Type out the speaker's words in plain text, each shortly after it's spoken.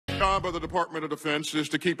job of the Department of Defense is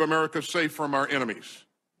to keep America safe from our enemies.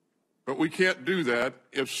 But we can't do that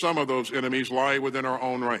if some of those enemies lie within our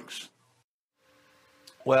own ranks.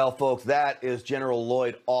 Well, folks, that is General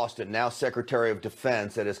Lloyd Austin, now Secretary of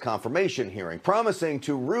Defense, at his confirmation hearing, promising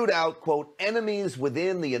to root out, quote, enemies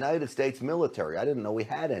within the United States military. I didn't know we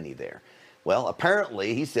had any there. Well,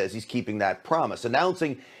 apparently, he says he's keeping that promise,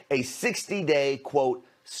 announcing a 60-day, quote,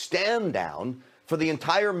 stand down for the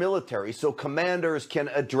entire military so commanders can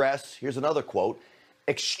address, here's another quote,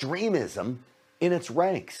 extremism in its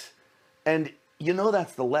ranks. And you know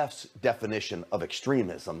that's the left's definition of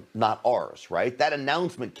extremism, not ours, right? That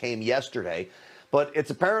announcement came yesterday, but it's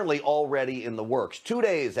apparently already in the works. 2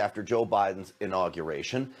 days after Joe Biden's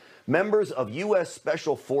inauguration, members of U.S.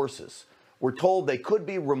 Special Forces were told they could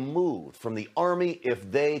be removed from the Army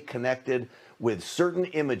if they connected with certain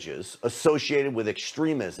images associated with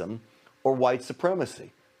extremism or white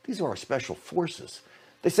supremacy. These are our special forces.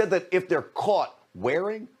 They said that if they're caught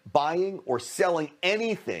wearing, buying, or selling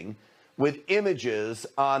anything with images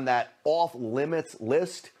on that off-limits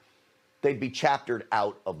list, they'd be chaptered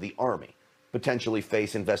out of the Army, potentially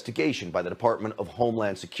face investigation by the Department of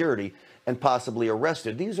Homeland Security, and possibly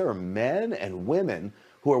arrested. These are men and women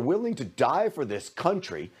who are willing to die for this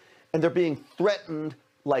country, and they're being threatened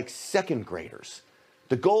like second graders.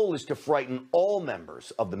 The goal is to frighten all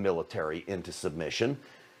members of the military into submission.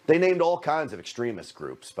 They named all kinds of extremist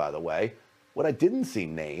groups, by the way. What I didn't see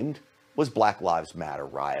named was Black Lives Matter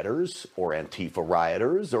rioters or Antifa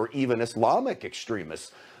rioters or even Islamic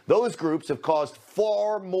extremists. Those groups have caused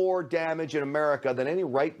far more damage in America than any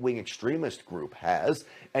right-wing extremist group has,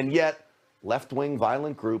 and yet left-wing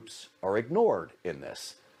violent groups are ignored in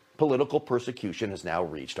this. Political persecution has now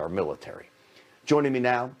reached our military. Joining me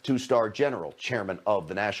now, two-star general, chairman of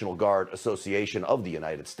the National Guard Association of the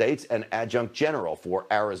United States, and adjunct general for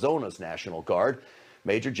Arizona's National Guard,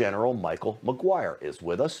 Major General Michael McGuire is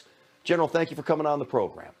with us. General, thank you for coming on the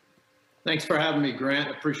program. Thanks for having me, Grant.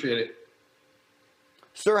 Appreciate it.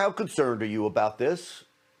 Sir, how concerned are you about this?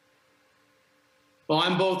 Well,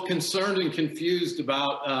 I'm both concerned and confused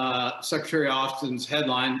about Secretary Austin's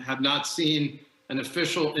headline. Have not seen an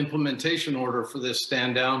official implementation order for this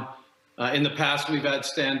stand down. In the past, we've had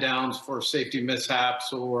stand downs for safety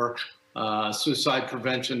mishaps or suicide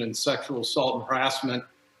prevention and sexual assault and harassment.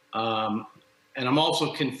 And I'm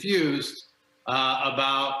also confused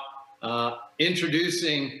about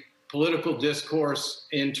introducing political discourse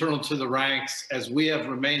internal to the ranks, as we have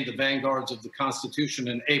remained the vanguards of the Constitution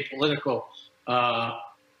and apolitical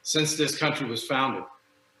since this country was founded.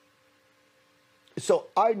 So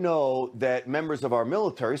I know that members of our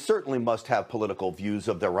military certainly must have political views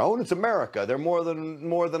of their own. It's America. They're more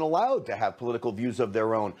than allowed to have political views of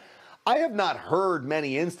their own. I have not heard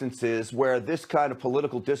many instances where this kind of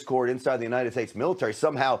political discord inside the United States military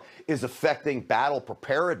somehow is affecting battle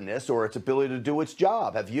preparedness or its ability to do its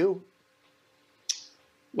job. Have you?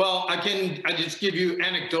 Well, I just give you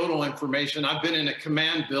anecdotal information. I've been in a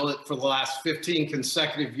command billet for the last 15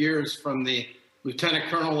 consecutive years, from the lieutenant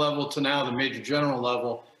colonel level to now the major general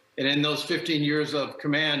level. And in those 15 years of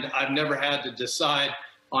command, I've never had to decide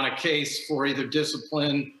on a case for either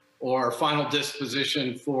discipline or final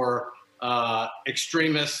disposition for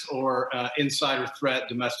extremists or insider threat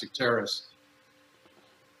domestic terrorists.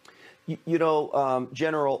 You know,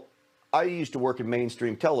 General, I used to work in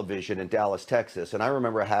mainstream television in Dallas, Texas, and I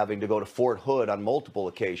remember having to go to Fort Hood on multiple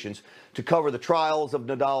occasions to cover the trials of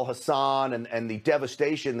Nidal Hasan and the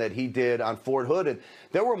devastation that he did on Fort Hood. And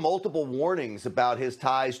there were multiple warnings about his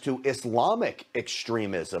ties to Islamic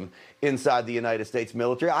extremism inside the United States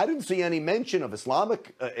military. I didn't see any mention of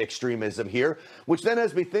Islamic extremism here, which then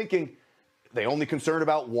has me thinking, they only concerned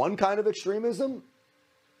about one kind of extremism?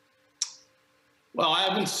 Well, I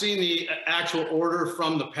haven't seen the actual order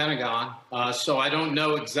from the Pentagon, so I don't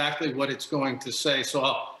know exactly what it's going to say. So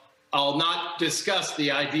I'll not discuss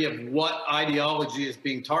the idea of what ideology is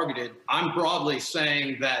being targeted. I'm broadly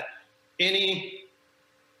saying that any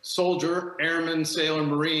soldier, airman, sailor,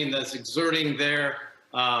 Marine that's exerting their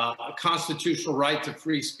constitutional right to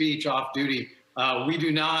free speech off duty, we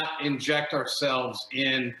do not inject ourselves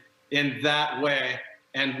in that way.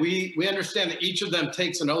 And we understand that each of them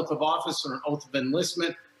takes an oath of office or an oath of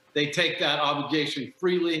enlistment. They take that obligation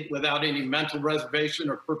freely without any mental reservation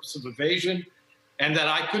or purpose of evasion, and that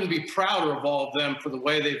I couldn't be prouder of all of them for the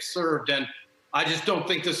way they've served. And I just don't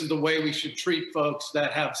think this is the way we should treat folks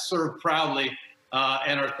that have served proudly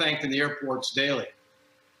and are thanked in the airports daily.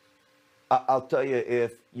 I'll tell you,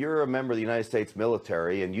 if you're a member of the United States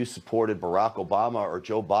military and you supported Barack Obama or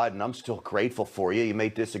Joe Biden, I'm still grateful for you. You may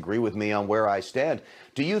disagree with me on where I stand.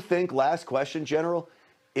 Do you think, last question, General,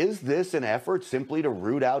 Is this an effort simply to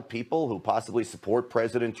root out people who possibly support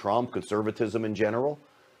President Trump, conservatism in general?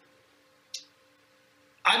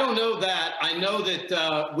 I don't know that. I know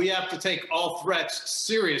that we have to take all threats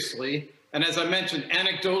seriously. And as I mentioned,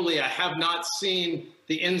 anecdotally, I have not seen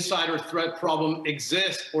the insider threat problem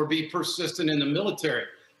exist or be persistent in the military.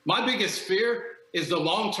 My biggest fear is the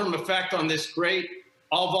long-term effect on this great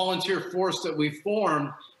all-volunteer force that we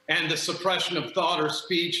formed and the suppression of thought or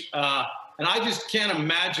speech. And I just can't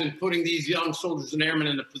imagine putting these young soldiers and airmen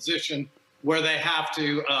in a position where they have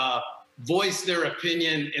to voice their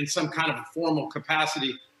opinion in some kind of a formal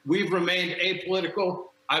capacity. We've remained apolitical.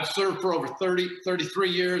 I've served for over 33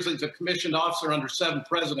 years as a commissioned officer under 7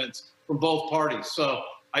 presidents from both parties. So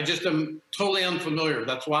I just am totally unfamiliar.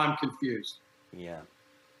 That's why I'm confused. Yeah.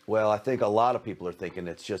 Well, I think a lot of people are thinking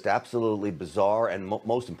it's just absolutely bizarre and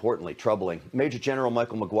most importantly, troubling. Major General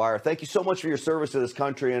Michael McGuire, thank you so much for your service to this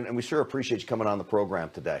country, and we sure appreciate you coming on the program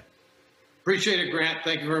today. Appreciate it, Grant.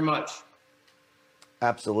 Thank you very much.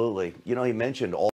 Absolutely. You know, he mentioned all